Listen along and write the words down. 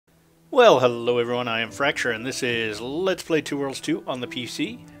Well, hello everyone, I am Fracture, and this is Let's Play Two Worlds 2 on the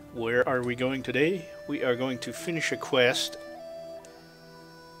PC. Where are we going today? We are going to finish a quest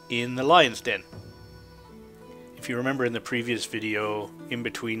in the Lion's Den. If you remember in the previous video, in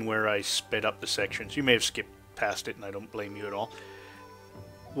between where I sped up the sections, you may have skipped past it and I don't blame you at all.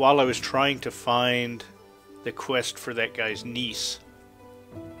 While I was trying to find the quest for that guy's niece,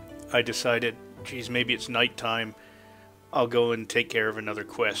 I decided, geez, maybe it's nighttime, I'll go and take care of another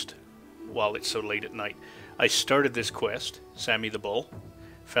quest while it's so late at night. I started this quest, Sammy the Bull,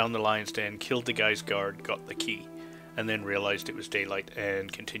 found the Lion's Den, killed the guy's guard, got the key, and then realized it was daylight and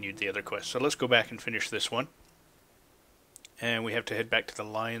continued the other quest. So let's go back and finish this one. And we have to head back to the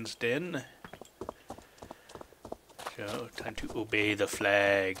Lion's Den. So, time to obey the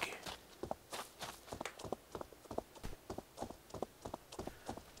flag.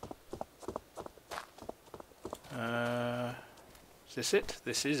 Is this it?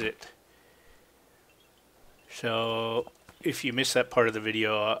 This is it. So, if you missed that part of the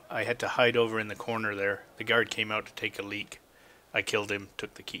video, I had to hide over in the corner there. The guard came out to take a leak. I killed him,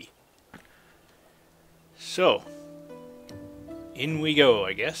 took the key. So, in we go,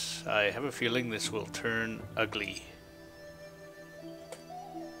 I guess. I have a feeling this will turn ugly.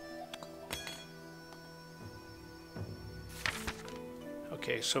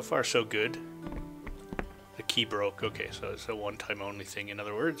 Okay, so far so good. The key broke. Okay, so it's a one-time only thing, in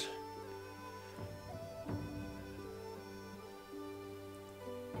other words.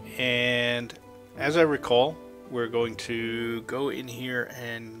 And as I recall, we're going to go in here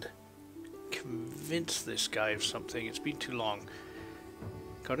and convince this guy of something. It's been too long.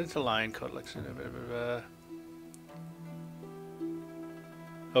 Got into line, caught Lexington.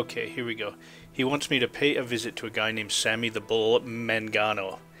 Okay, here we go. He wants me to pay a visit to a guy named Sammy the Bull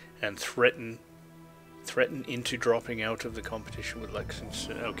Mangano and threaten into dropping out of the competition with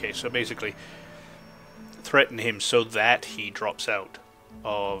Lexington. Okay, so basically threaten him so that he drops out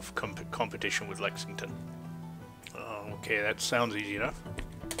of competition with Lexington. Okay, that sounds easy enough.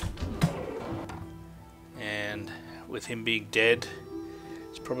 And with him being dead,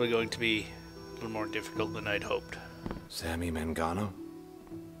 it's probably going to be a little more difficult than I'd hoped. Sammy Mangano?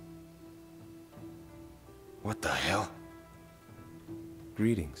 What the hell?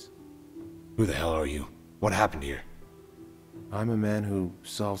 Greetings. Who the hell are you? What happened here? I'm a man who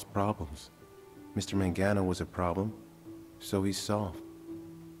solves problems. Mr. Mangano was a problem, so he's solved.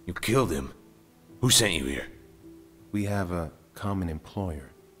 You killed him? Who sent you here? We have a common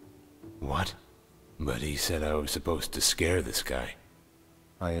employer. What? But he said I was supposed to scare this guy.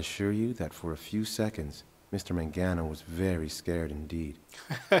 I assure you that for a few seconds, Mr. Mangano was very scared indeed.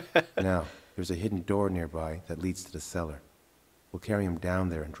 Now, there's a hidden door nearby that leads to the cellar. We'll carry him down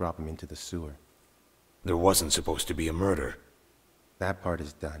there and drop him into the sewer. There wasn't supposed to be a murder. That part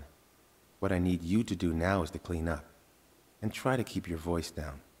is done. What I need you to do now is to clean up. And try to keep your voice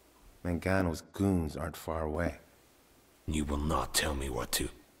down. Mangano's goons aren't far away. You will not tell me what to.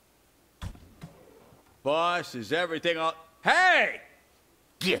 Boss, is everything all... Hey!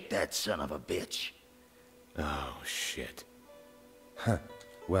 Get that son of a bitch. Oh, shit. Huh.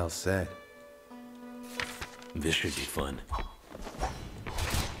 Well said. This should be fun.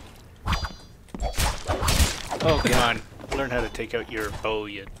 Oh, come on. Learn how to take out your bow,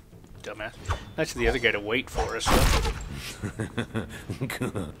 you dumbass. That's the other guy to wait for us.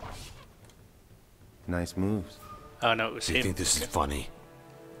 Nice moves. Oh, no, it was Do him. you think this is funny?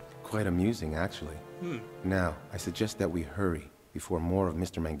 Quite amusing, actually. Now, I suggest that we hurry before more of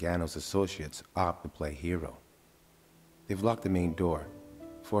Mr. Mangano's associates opt to play hero. They've locked the main door.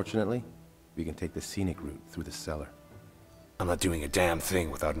 Fortunately, we can take the scenic route through the cellar. I'm not doing a damn thing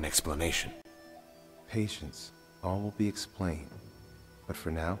without an explanation. Patience. All will be explained. But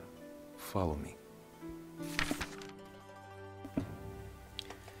for now, follow me.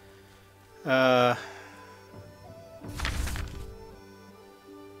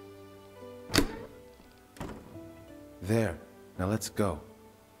 There. Now let's go.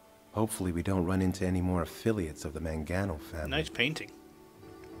 Hopefully we don't run into any more affiliates of the Mangano family. Nice painting.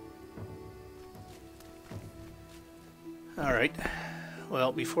 Alright.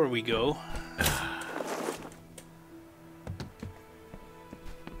 Well, before we go...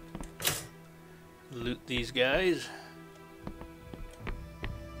 loot these guys.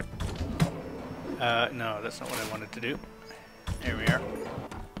 No, that's not what I wanted to do. There we are.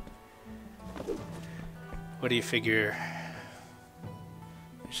 What do you figure?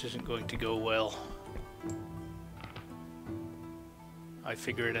 This isn't going to go well. I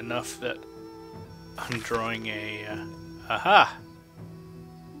figure it enough that I'm drawing a... aha!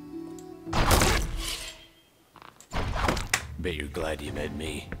 Bet you're glad you met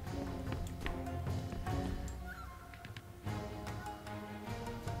me.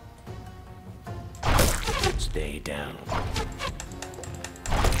 Stay down.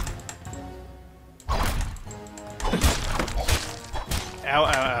 Ow, ow,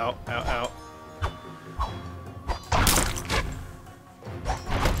 ow, ow, ow.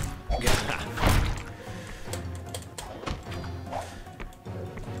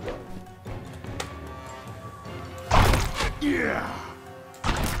 Yeah.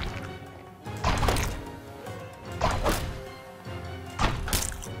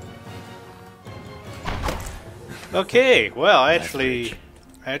 Okay, well, I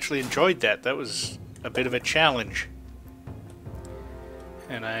actually enjoyed that. That was a bit of a challenge.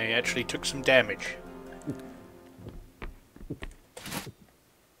 And I actually took some damage.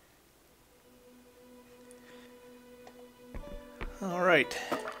 Alright.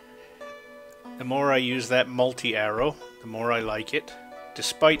 The more I use that multi-arrow, the more I like it.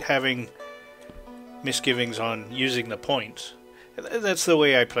 Despite having misgivings on using the points. That's the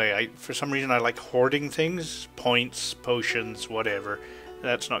way I play. For some reason I like hoarding things. Points, potions, whatever.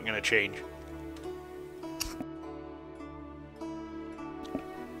 That's not going to change.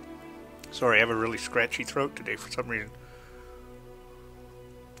 Sorry, I have a really scratchy throat today for some reason.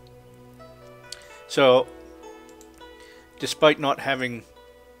 So, despite not having,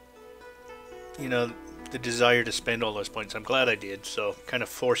 you know, the desire to spend all those points, I'm glad I did. So, kind of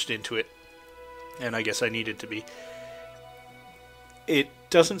forced into it. And I guess I needed to be. It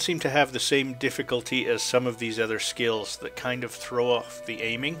doesn't seem to have the same difficulty as some of these other skills that kind of throw off the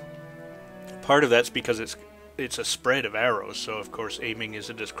aiming. Part of that's because it's a spread of arrows, so of course aiming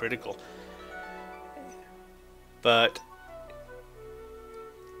isn't as critical. But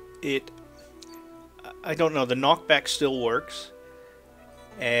I don't know, the knockback still works,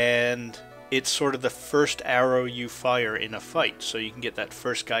 and it's sort of the first arrow you fire in a fight, so you can get that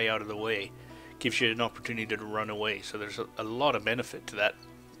first guy out of the way. Gives you an opportunity to run away, so there's a lot of benefit to that.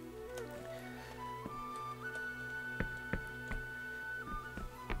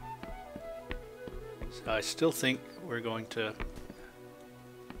 So I still think we're going to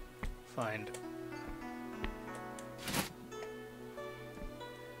find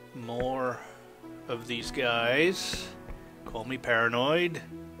more of these guys. Call me paranoid.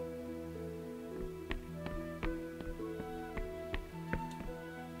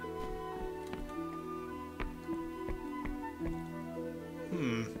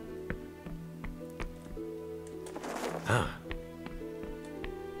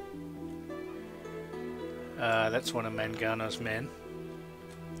 That's one of Mangano's men.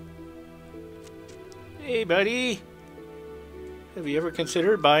 Hey, buddy! Have you ever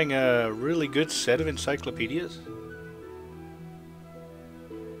considered buying a really good set of encyclopedias?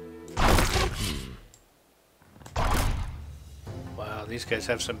 Wow, these guys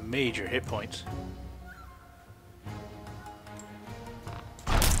have some major hit points.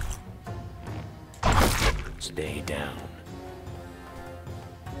 Stay down.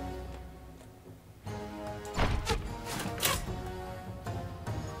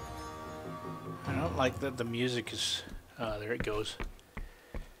 Like that the music is there it goes.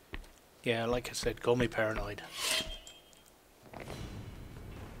 Yeah, like I said, call me paranoid.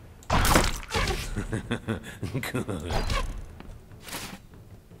 Good.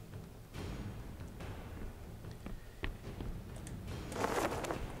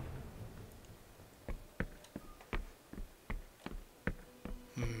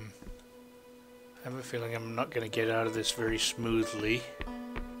 I have a feeling I'm not going to get out of this very smoothly.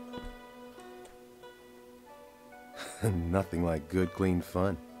 Nothing like good, clean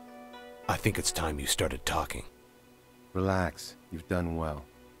fun. I think it's time you started talking. Relax. You've done well.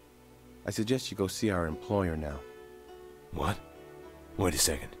 I suggest you go see our employer now. What? Wait a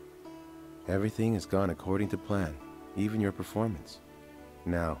second. Everything has gone according to plan, even your performance.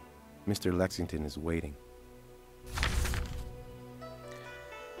 Now, Mr. Lexington is waiting.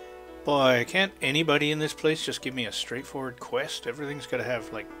 Boy, can't anybody in this place just give me a straightforward quest? Everything's got to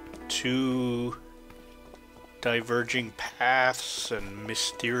have like 2 diverging paths and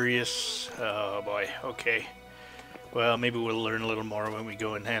mysterious. Oh boy, okay. Well, maybe we'll learn a little more when we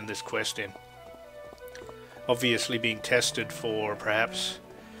go and hand this quest in. Obviously being tested for perhaps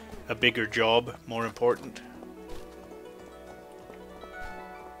a bigger job, more important.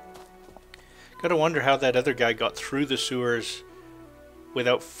 Gotta wonder how that other guy got through the sewers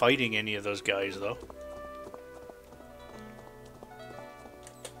without fighting any of those guys, though.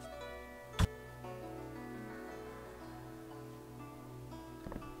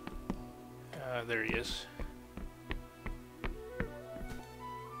 There he is.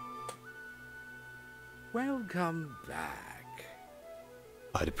 Welcome back.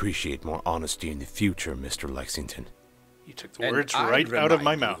 I'd appreciate more honesty in the future, Mr. Lexington. You took the words right out of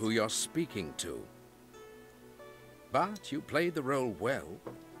my mouth. Who you're speaking to. but you played the role well.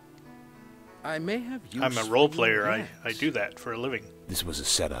 I may have used... I'm a role for you player. I yet. do that for a living. This was a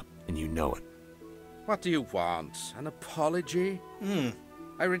setup, and you know it. What do you want? An apology?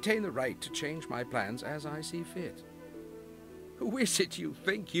 I retain the right to change my plans as I see fit. Who is it you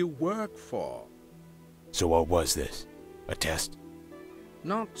think you work for? So what was this? A test?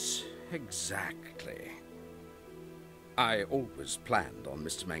 Not exactly. I always planned on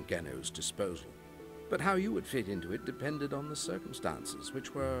Mr. Mangano's disposal, but how you would fit into it depended on the circumstances,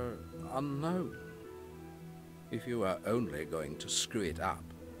 which were unknown. If you were only going to screw it up,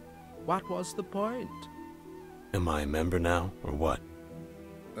 what was the point? Am I a member now, or what?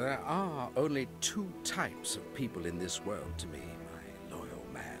 There are only two types of people in this world to me, my loyal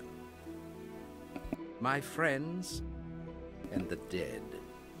man. My friends and the dead.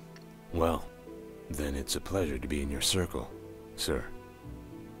 Well, then it's a pleasure to be in your circle, sir.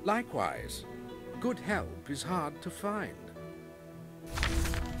 Likewise, good help is hard to find.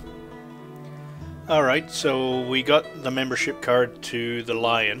 Alright, so we got the membership card to the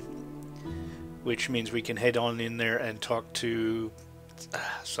Lion, which means we can head on in there and talk to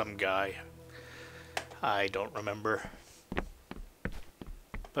some guy. I don't remember.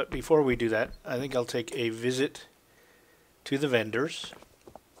 But before we do that, I think I'll take a visit to the vendors.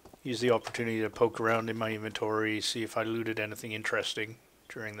 Use the opportunity to poke around in my inventory, see if I looted anything interesting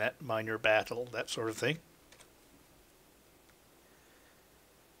during that minor battle, that sort of thing.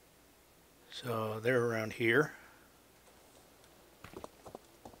 So they're around here.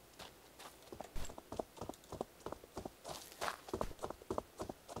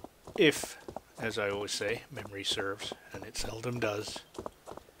 If, as I always say, memory serves, and it seldom does.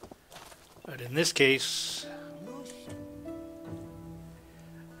 But in this case...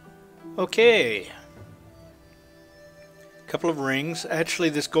 Okay. Couple of rings. Actually,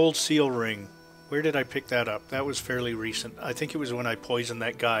 this gold seal ring, where did I pick that up? That was fairly recent. I think it was when I poisoned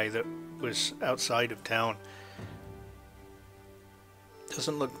that guy that was outside of town.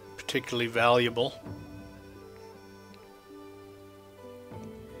 Doesn't look particularly valuable.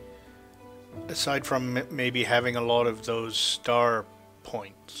 Aside from maybe having a lot of those star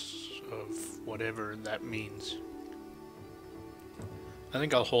points of whatever that means. I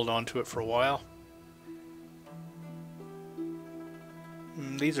think I'll hold on to it for a while.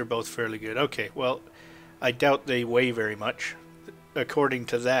 These are both fairly good. Okay, well, I doubt they weigh very much. According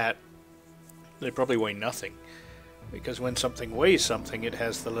to that, they probably weigh nothing. Because when something weighs something, it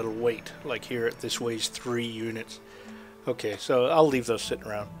has the little weight. Like here, this weighs 3 units. Okay, so I'll leave those sitting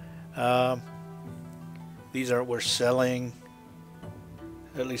around. These aren't worth selling.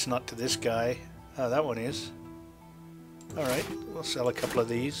 At least not to this guy. That one is. Alright, we'll sell a couple of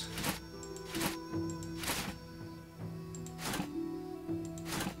these.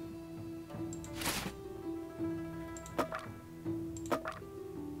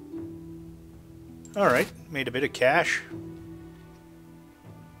 Alright, made a bit of cash.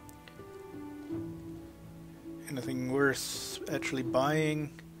 Anything worth actually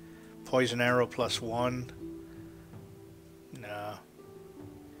buying? Poison arrow +1. Nah.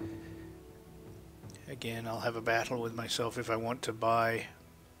 Again, I'll have a battle with myself if I want to buy.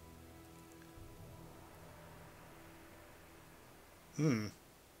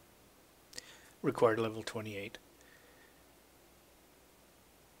 Required level 28.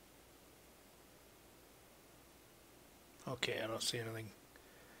 Okay, I don't see anything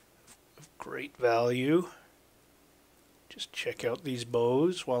of great value. Just check out these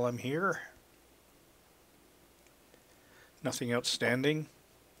bows while I'm here. Nothing outstanding.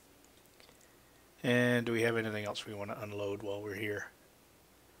 And do we have anything else we want to unload while we're here?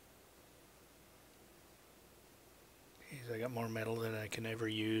 Jeez, I got more metal than I can ever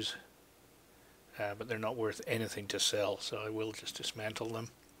use. But they're not worth anything to sell, so I will just dismantle them.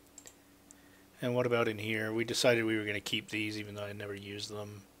 And what about in here? We decided we were going to keep these even though I never used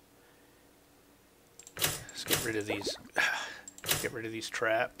them. Let's get rid of these. Get rid of these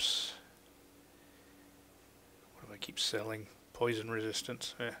traps. What do I keep selling? Poison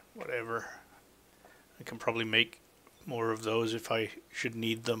resistance. Whatever. I can probably make more of those if I should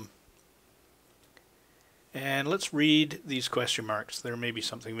need them. And let's read these question marks. There may be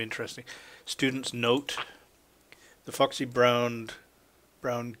something interesting. Student's note. The foxy brown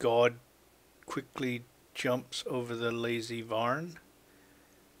god quickly jumps over the lazy Varn.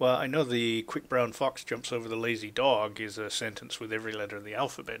 Well, I know the quick brown fox jumps over the lazy dog is a sentence with every letter of the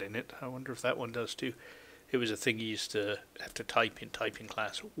alphabet in it. I wonder if that one does too. It was a thing you used to have to type in typing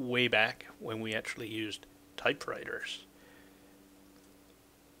class way back when we actually used typewriters.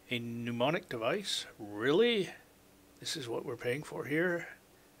 A mnemonic device? Really? This is what we're paying for here?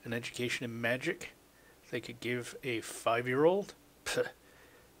 An education in magic? they could give a 5-year-old?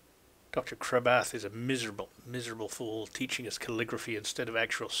 Dr. Krabath is a miserable, miserable fool, teaching us calligraphy instead of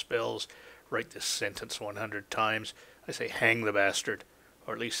actual spells. Write this sentence 100 times. I say hang the bastard,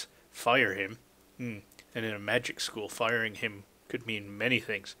 or at least fire him. And in a magic school, firing him could mean many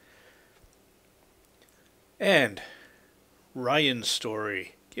things. And Ryan's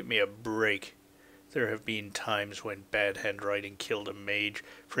story, give me a break. There have been times when bad handwriting killed a mage.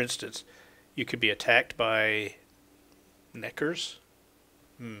 For instance, you could be attacked by neckers.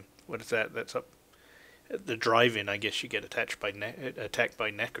 What is that? That's up the drive-in. I guess you get attacked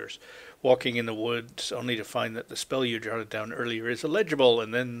by neckers. Walking in the woods only to find that the spell you jotted down earlier is illegible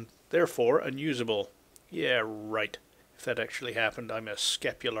and then therefore unusable. Yeah, right. If that actually happened, I'm a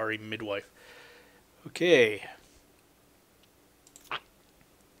scapulary midwife. Okay.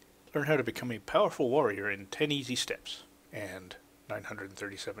 Learn how to become a powerful warrior in 10 easy steps and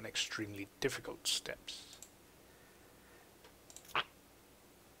 937 extremely difficult steps.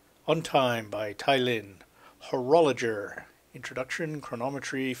 On Time by Tai Lin. Horologer. Introduction,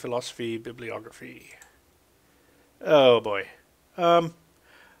 Chronometry, Philosophy, Bibliography. Oh boy.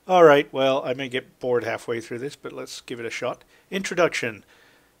 Alright, well, I may get bored halfway through this, but let's give it a shot. Introduction.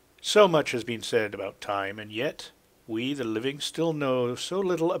 So much has been said about time, and yet we, the living, still know so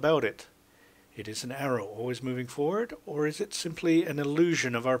little about it. It is an arrow always moving forward, or is it simply an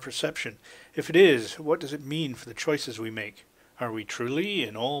illusion of our perception? If it is, what does it mean for the choices we make? Are we truly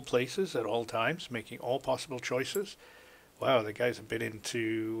in all places at all times, making all possible choices? Wow, the guy's a bit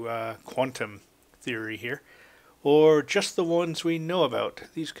into quantum theory here. Or just the ones we know about?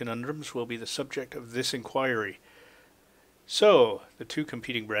 These conundrums will be the subject of this inquiry. So, the two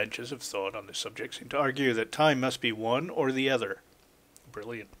competing branches of thought on this subject seem to argue that time must be one or the other.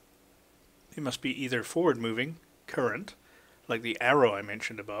 Brilliant. It must be either forward-moving, current, like the arrow I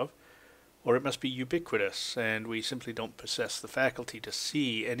mentioned above, or it must be ubiquitous, and we simply don't possess the faculty to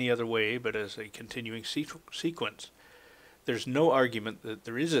see any other way but as a continuing sequence. There's no argument that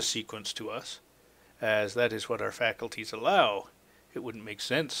there is a sequence to us, as that is what our faculties allow. It wouldn't make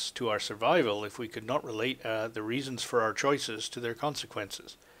sense to our survival if we could not relate the reasons for our choices to their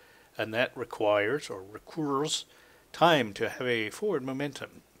consequences, and that requires, or recurs, time to have a forward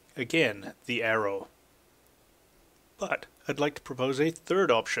momentum. Again, the arrow. But I'd like to propose a third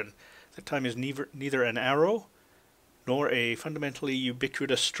option, that time is neither an arrow nor a fundamentally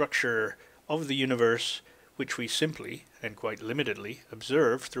ubiquitous structure of the universe which we simply, and quite limitedly,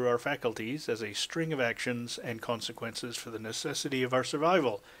 observe through our faculties as a string of actions and consequences for the necessity of our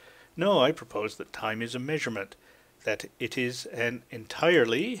survival. No, I propose that time is a measurement, that it is an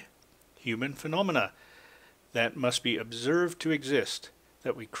entirely human phenomena that must be observed to exist,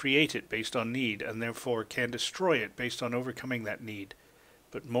 that we create it based on need, and therefore can destroy it based on overcoming that need.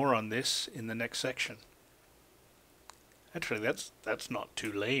 But more on this in the next section. Actually, that's not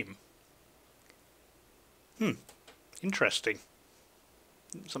too lame. Interesting.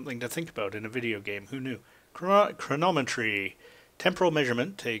 Something to think about in a video game. Who knew? Chronometry. Temporal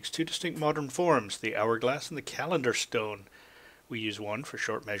measurement takes two distinct modern forms, the hourglass and the calendar stone. We use one for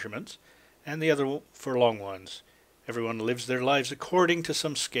short measurements, and the other for long ones. Everyone lives their lives according to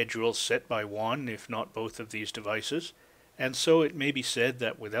some schedule set by one, if not both of these devices. And so it may be said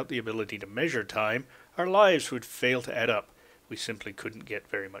that without the ability to measure time, our lives would fail to add up. We simply couldn't get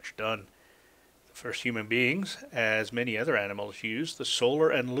very much done. The first human beings, as many other animals, used the solar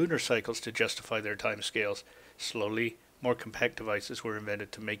and lunar cycles to justify their time scales. Slowly, more compact devices were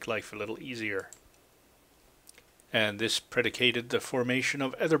invented to make life a little easier. And this predicated the formation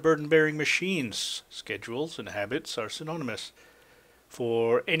of other burden-bearing machines. Schedules and habits are synonymous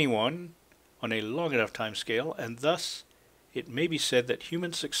for anyone on a long enough time scale, and thus it may be said that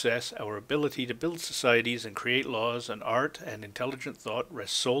human success, our ability to build societies and create laws and art and intelligent thought,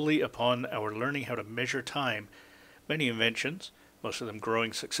 rests solely upon our learning how to measure time. Many inventions, most of them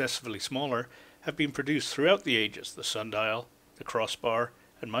growing successively smaller, have been produced throughout the ages: the sundial, the crossbar,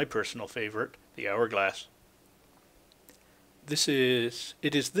 and my personal favorite, the hourglass.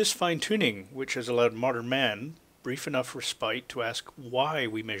 It is this fine-tuning which has allowed modern man brief enough respite to ask why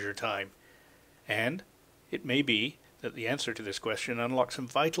we measure time. And it may be that the answer to this question unlocks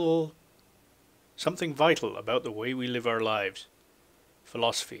something vital about the way we live our lives.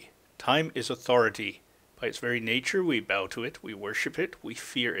 Philosophy. Time is authority. By its very nature, we bow to it, we worship it, we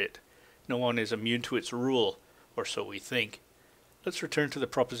fear it. No one is immune to its rule, or so we think. Let's return to the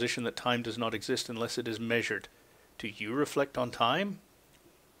proposition that time does not exist unless it is measured. Do you reflect on time?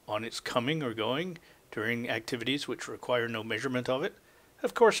 On its coming or going during activities which require no measurement of it?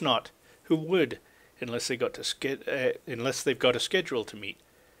 Of course not. Who would? Unless they've got a schedule to meet.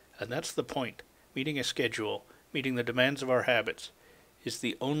 And that's the point. meeting a schedule, meeting the demands of our habits, is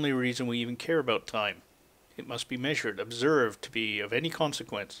the only reason we even care about time. It must be measured, observed to be of any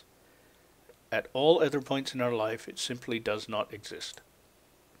consequence. At all other points in our life, it simply does not exist.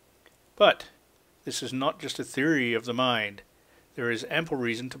 But this is not just a theory of the mind. There is ample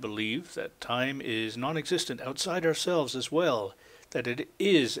reason to believe that time is non-existent outside ourselves as well, that it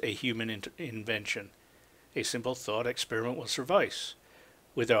is a human invention. A simple thought experiment will suffice.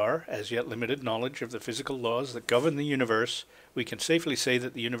 With our, as yet limited knowledge of the physical laws that govern the universe, we can safely say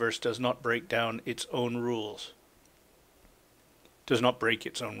that the universe does not break down its own rules. Does not break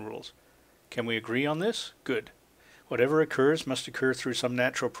its own rules. Can we agree on this? Good. Whatever occurs must occur through some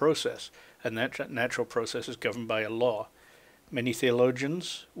natural process, and that natural process is governed by a law. Many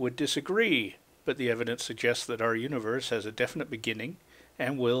theologians would disagree, but the evidence suggests that our universe has a definite beginning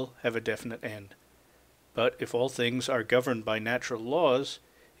and will have a definite end. But if all things are governed by natural laws,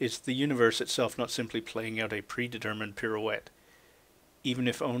 is the universe itself not simply playing out a predetermined pirouette? Even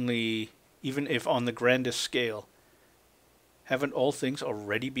if on the grandest scale, haven't all things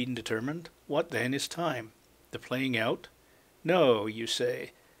already been determined? What then is time? The playing out? No, you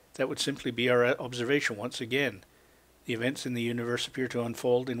say. That would simply be our observation once again. The events in the universe appear to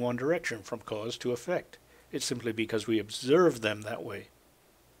unfold in one direction, from cause to effect. It's simply because we observe them that way.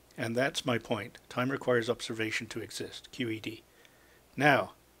 And that's my point. Time requires observation to exist. QED.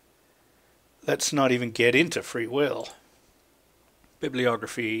 Now, let's not even get into free will.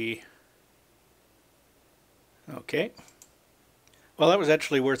 Bibliography. Okay. Well, that was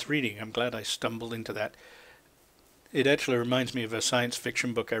actually worth reading. I'm glad I stumbled into that. It actually reminds me of a science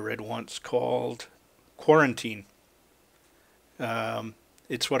fiction book I read once called Quarantine.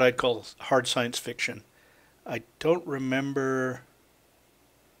 It's what I'd call hard science fiction. I don't remember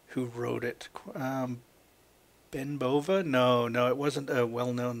who wrote it. Ben Bova? No, it wasn't a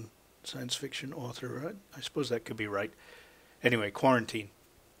well-known science fiction author. I suppose that could be right. Anyway, Quarantine.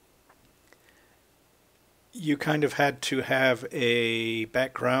 You kind of had to have a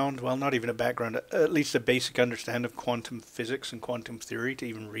background, well, not even a background, at least a basic understanding of quantum physics and quantum theory to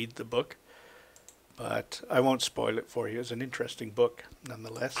even read the book. But I won't spoil it for you. It's an interesting book,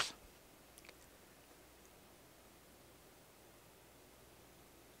 nonetheless.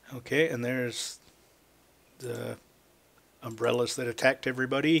 Okay, and there's the umbrellas that attacked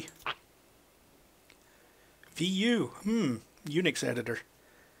everybody. VU, Unix editor.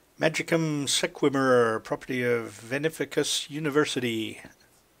 Magicum Sequimer, property of Veneficus University.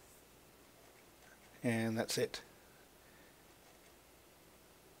 And that's it.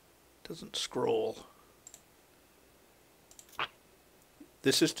 Doesn't scroll.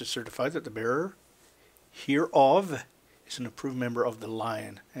 This is to certify that the bearer hereof is an approved member of the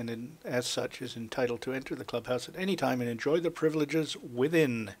Lion, and as such is entitled to enter the clubhouse at any time and enjoy the privileges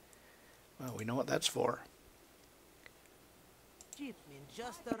within. Well, we know what that's for.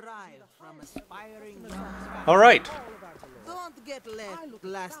 Just arrived from aspiring. All right. Don't get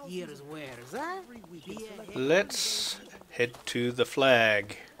last year's wares, huh? Let's head to the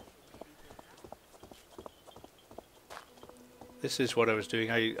flag. This is what I was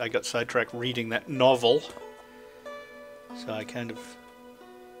doing. I got sidetracked reading that novel. So I kind of...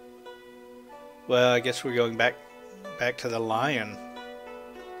 Well, I guess we're going back to the Lion.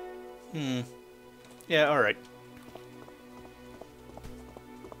 Yeah, alright.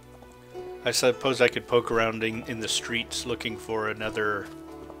 I suppose I could poke around in the streets looking for another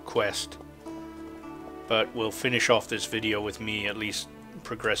quest. But we'll finish off this video with me at least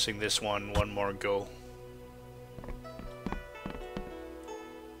progressing this one more go.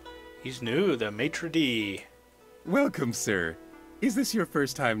 He's new, the maitre d'. Welcome, sir. Is this your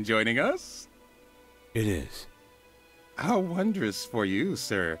first time joining us? It is. How wondrous for you,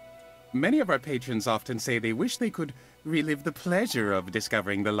 sir. Many of our patrons often say they wish they could relive the pleasure of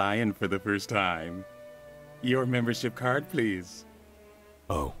discovering the Lion for the first time. Your membership card, please.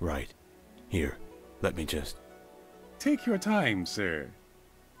 Oh, right. Here, let me just... Take your time, sir.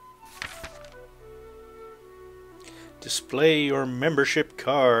 Display your membership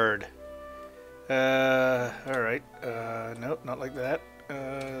card. Alright. No, not like that.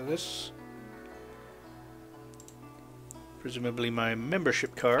 This. Presumably my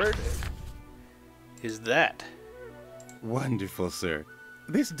membership card is that. Wonderful, sir.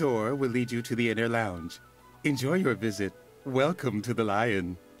 This door will lead you to the inner lounge. Enjoy your visit. Welcome to the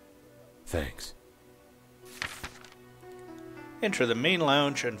Lion. Thanks. Enter the main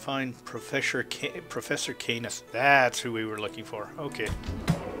lounge and find Professor Canis. That's who we were looking for. Okay.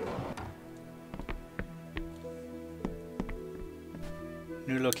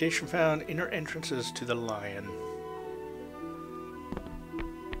 New location found. Inner entrances to the Lion.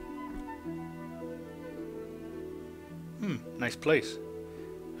 Nice place.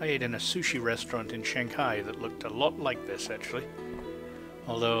 I ate in a sushi restaurant in Shanghai that looked a lot like this, actually.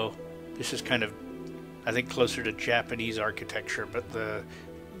 Although, this is kind of, I think, closer to Japanese architecture, but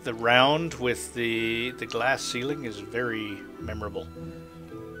the round with the glass ceiling is very memorable.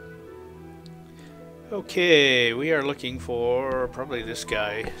 Okay, we are looking for probably this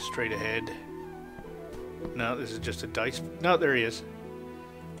guy straight ahead. No, this is just a dice. No, there he is.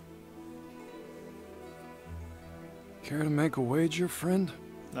 Care to make a wager, friend?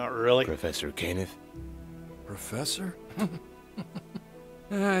 Not really. Professor Kenneth? Professor?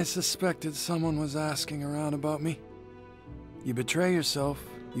 I suspected someone was asking around about me. You betray yourself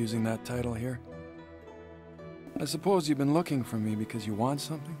using that title here. I suppose you've been looking for me because you want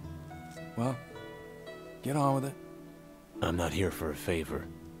something? Well, get on with it. I'm not here for a favor.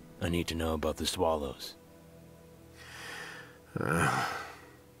 I need to know about the swallows. I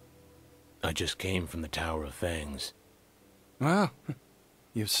just came from the Tower of Fangs. Well,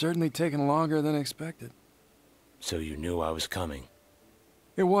 you've certainly taken longer than expected. So you knew I was coming?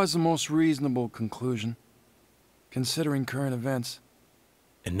 It was the most reasonable conclusion, considering current events.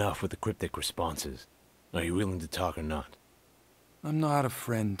 Enough with the cryptic responses. Are you willing to talk or not? I'm not a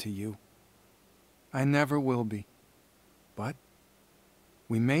friend to you. I never will be. But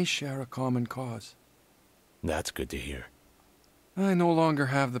we may share a common cause. That's good to hear. I no longer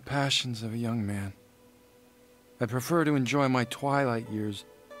have the passions of a young man. I prefer to enjoy my twilight years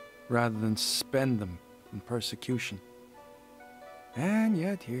rather than spend them in persecution. And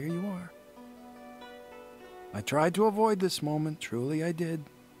yet here you are. I tried to avoid this moment, truly I did.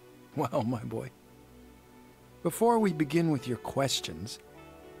 Well, my boy. Before we begin with your questions,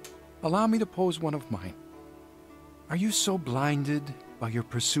 allow me to pose one of mine. Are you so blinded by your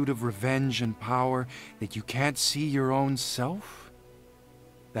pursuit of revenge and power that you can't see your own self?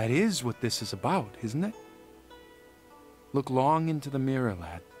 That is what this is about, isn't it? Look long into the mirror,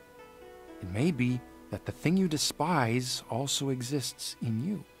 lad. It may be that the thing you despise also exists in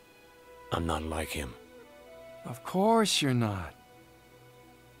you. I'm not like him. Of course you're not.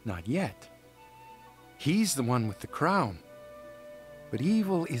 Not yet. He's the one with the crown. But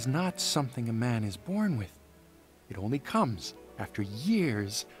evil is not something a man is born with. It only comes after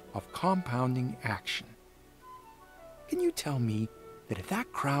years of compounding action. Can you tell me that if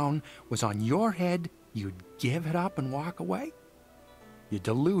that crown was on your head, you'd give it up and walk away? You're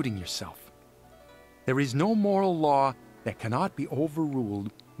deluding yourself. There is no moral law that cannot be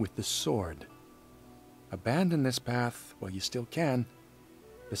overruled with the sword. Abandon this path while you still can.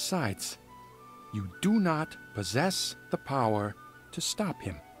 Besides, you do not possess the power to stop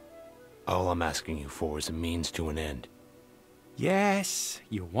him. All I'm asking you for is a means to an end. Yes,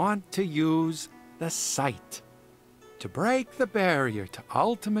 you want to use the sight to break the barrier to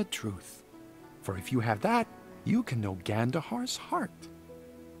ultimate truth. For if you have that, you can know Gandahar's heart.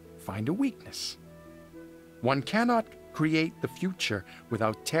 Find a weakness. One cannot create the future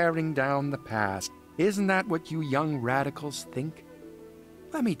without tearing down the past. Isn't that what you young radicals think?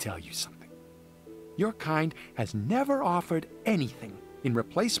 Let me tell you something. Your kind has never offered anything in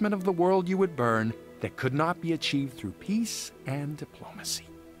replacement of the world you would burn that could not be achieved through peace and diplomacy.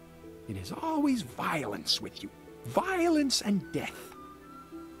 It is always violence with you. Violence and death.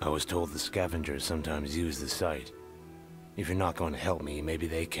 I was told the scavengers sometimes use the site. If you're not going to help me, maybe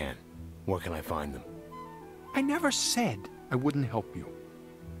they can. Where can I find them? I never said I wouldn't help you.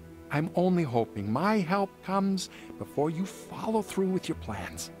 I'm only hoping my help comes before you follow through with your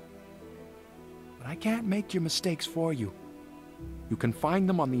plans. But I can't make your mistakes for you. You can find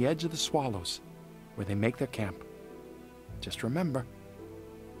them on the edge of the Swallows, where they make their camp. Just remember,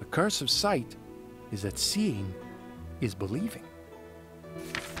 the curse of sight is that seeing is believing.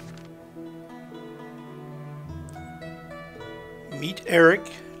 Meet Eric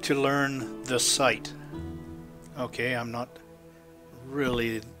to learn the sight. Okay, I'm not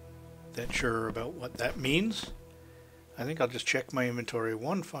really that sure about what that means. I think I'll just check my inventory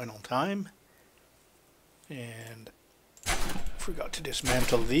one final time. And forgot to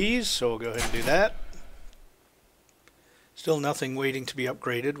dismantle these, so we'll go ahead and do that. Still nothing waiting to be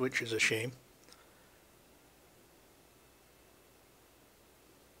upgraded, which is a shame.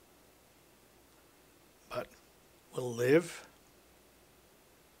 But we'll live.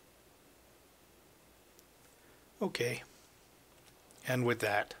 Okay. And with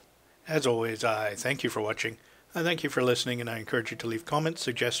that, as always, I thank you for watching. I thank you for listening, and I encourage you to leave comments,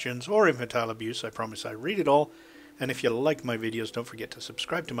 suggestions, or infantile abuse. I promise I read it all. And if you like my videos, don't forget to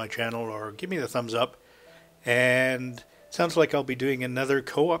subscribe to my channel or give me the thumbs up. And sounds like I'll be doing another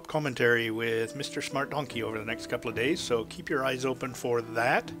co-op commentary with Mr. Smart Donkey over the next couple of days, so keep your eyes open for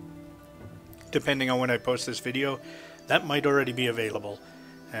that. Depending on when I post this video, That might already be available,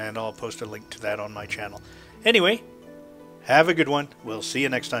 and I'll post a link to that on my channel. Anyway, have a good one. We'll see you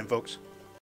next time, folks.